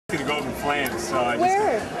Gonna go up in flames, so I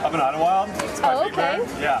Where? just up in Ottawa. Oh, okay.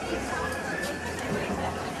 Yeah.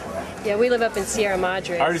 Yeah, we live up in Sierra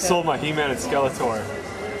Madre. I already sold my He-Man and Skeletor.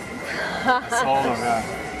 I sold them, yeah.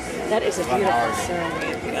 That is a beautiful sound.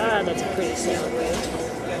 God, that's a pretty sound.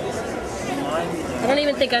 I don't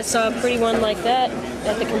even think I saw a pretty one like that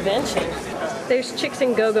at the convention. There's chicks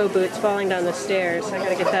in go-go boots falling down the stairs. I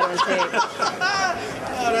gotta get that on tape.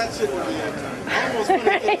 Oh, that shouldn't be in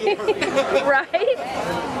there. Right?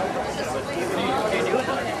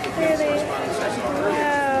 There they are.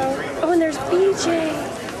 Wow. Oh, and there's BJ.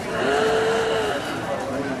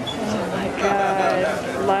 Oh my God.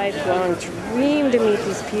 Lifelong dream to meet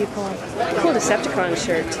these people. Cool Decepticon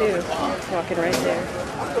shirt too. Walking right there.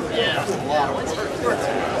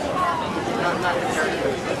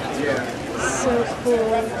 So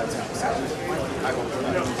cool.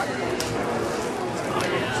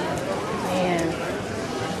 Man.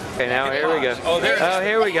 Okay, now here we go. Oh, there it is. Oh,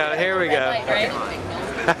 here we go. Here we go.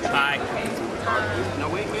 Hi.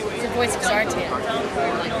 It's the voice of Zartan.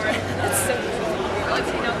 That's so cool.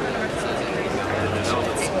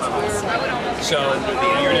 So,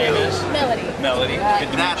 your name is? Melody. Melody.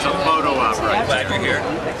 Good to meet you. Photo op, right? Glad you're here.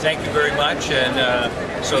 Thank you very much. And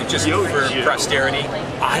so just for posterity,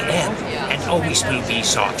 I am and always will be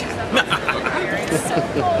Zartan.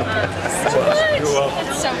 You're welcome.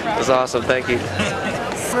 It's so proud. That was awesome. Thank you.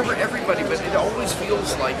 I remember everybody, but it always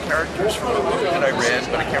feels like characters from a book that I read,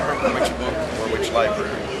 but I can't remember which book or which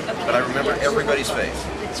library. But I remember everybody's face.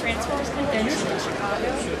 The Transformers convention in Chicago.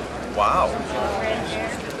 Wow. Red hair.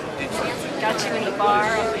 Got you in the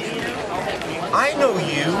bar. I know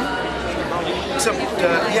you. Except,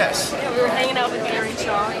 yes. Yeah, we were hanging out with Gary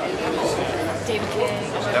Shaw, David King.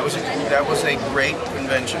 That was a great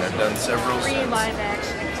convention. I've done several Pre-live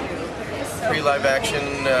action too. pre-live action,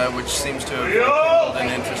 which seems to have rekindled an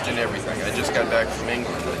interest in everything. I just got back from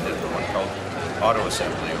England. I did the one called Auto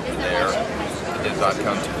Assembly over there. I did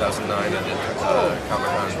Zartan 2009. I did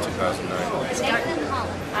Comic-Con 2009.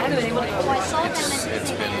 I haven't been able to go.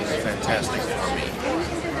 It's been fantastic for me.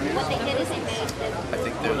 I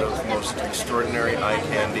think they're the most extraordinary eye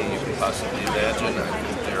candy you can possibly imagine. I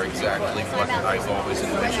think they're exactly what I've always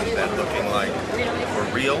envisioned that looking like for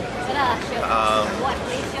real.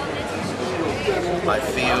 I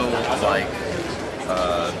feel like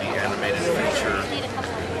the animated feature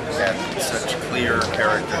had such clear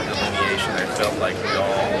character delineation. I felt like we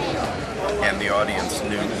all and the audience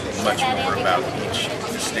knew much more about each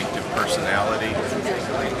distinctive personality,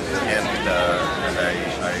 and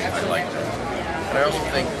I like that. And I also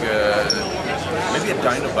think maybe a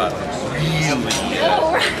Dinobot would really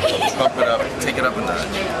bump it up, take it up a notch.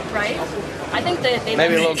 Right? I think that they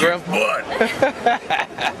Maybe a little grim. What?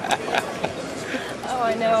 Oh,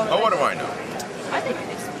 I know. Oh, what do I know? I think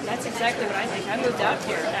that's exactly what I think. I moved out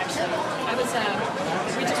here, actually. I was,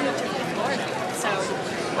 we just moved to Florida, so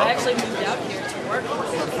I actually moved out here to work on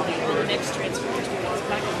the next Transformers movie. It's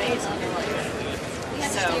back amazing.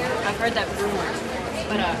 So I've heard that rumor,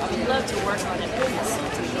 but I would love to work on it.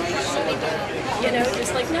 You know,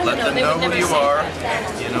 just like, no, Let them they know would never who you say are. that.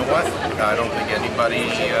 You know what? I don't think anybody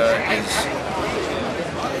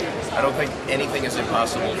I don't think anything is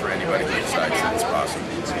impossible for anybody who decides that it's possible.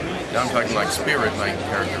 Now I'm talking like Spirit, my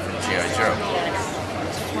character from G.I. Joe.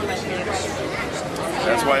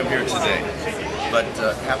 That's why I'm here today. But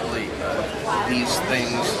happily, these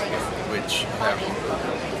things which have,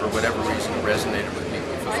 for whatever reason, resonated with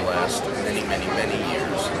people for the last many, many, many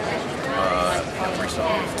years, have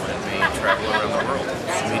recently afforded me travel around the world.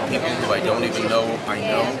 To meet people who I don't even know I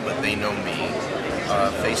know, but they know me.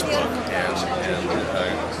 Facebook and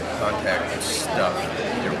contact stuff.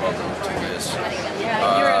 You're welcome to this.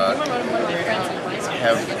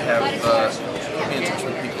 Have put me in touch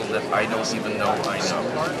with people that I don't even know I know.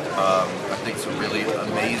 I think it's a really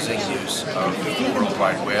amazing use of the World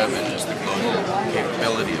Wide Web and just the global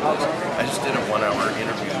capability of this. I just did a 1-hour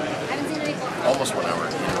interview, almost 1-hour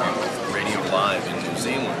interview with Radio Live in New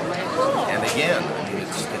Zealand. And again, I mean,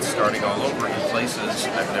 it's starting all over in places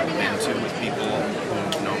I've never been to with people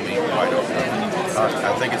who know me quite often.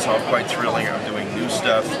 I think it's all quite thrilling. I'm doing new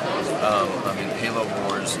stuff. I'm in Halo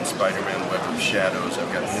Wars and Spider-Man Web of Shadows.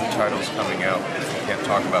 I've got new titles coming out. I can't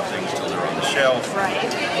talk about things till they're on the shelf.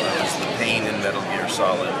 There's the Pain in Metal Gear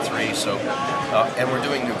Solid 3. So, and we're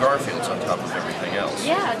doing new Garfields on top of everything else.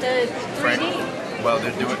 Yeah, the 3D. Well,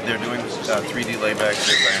 they're doing 3D laybacks,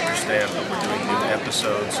 as I understand, but we're doing new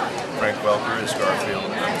episodes. Frank Welker is Garfield,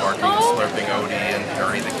 Barking and Slurping Odie, and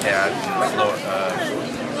Harry the Cat,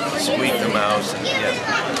 and Squeak the Mouse, and yeah.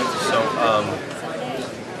 So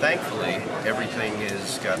thankfully, everything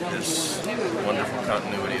has got this wonderful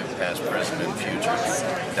continuity of past, present, and future.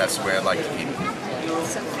 That's the way I'd like to keep it.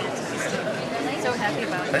 So fantastic. So happy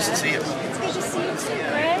about that. Nice to see you. It's good to see you too,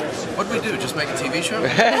 Greg. What did we do? Just make a TV show? Well,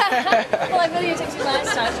 I videotaped you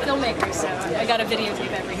last time, filmmaker, so I got to videotape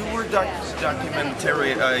everything. You were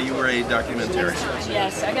documentary. You were a documentarian.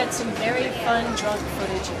 Yes, I got some very fun drunk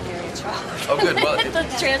footage of Gary and Charlie. Oh, good. Well,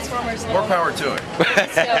 the Transformers. more power to it.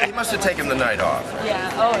 So, He must have taken the night off. yeah.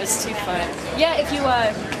 Oh, it's too fun. Yeah, if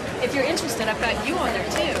you're interested, I've got you on there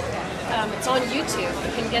too. It's on YouTube.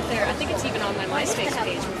 You can get there. I think it's even on my MySpace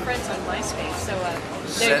page. We're friends on MySpace. So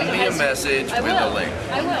Send me a message with a link.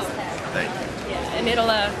 I will. Thank you. Yeah, and it'll.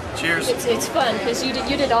 Cheers. It's fun because you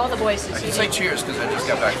did all the voices. I You can say did- cheers because I just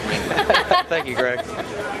got back from England. Thank you, Greg. Bye,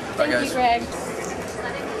 Thank guys. you, Greg.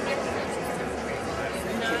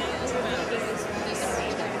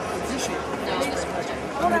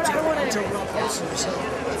 Every time I hear it, I can tell it's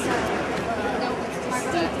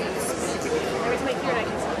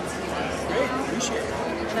Great, appreciate it.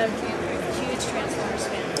 And I'm a huge Transformers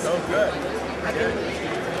fan. Oh, good.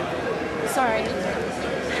 Sorry.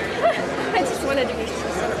 I just wanted to be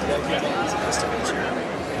Nice to meet you.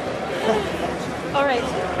 all right.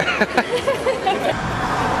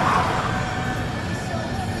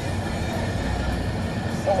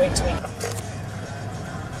 Oh, wait, wait.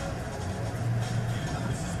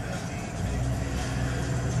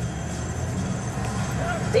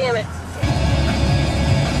 Damn it.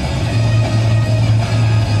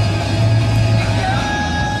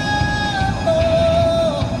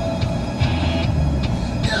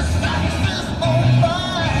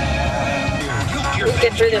 We'll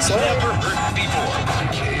get through this one.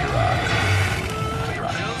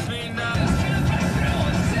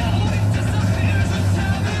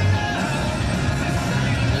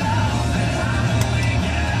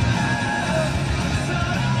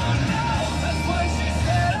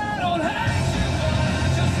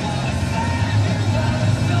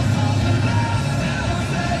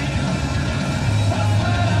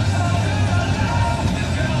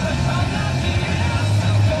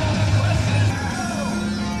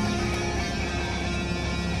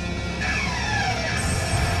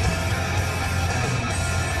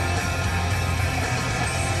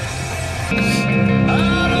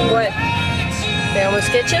 What? They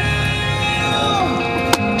almost get you?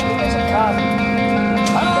 There's a problem.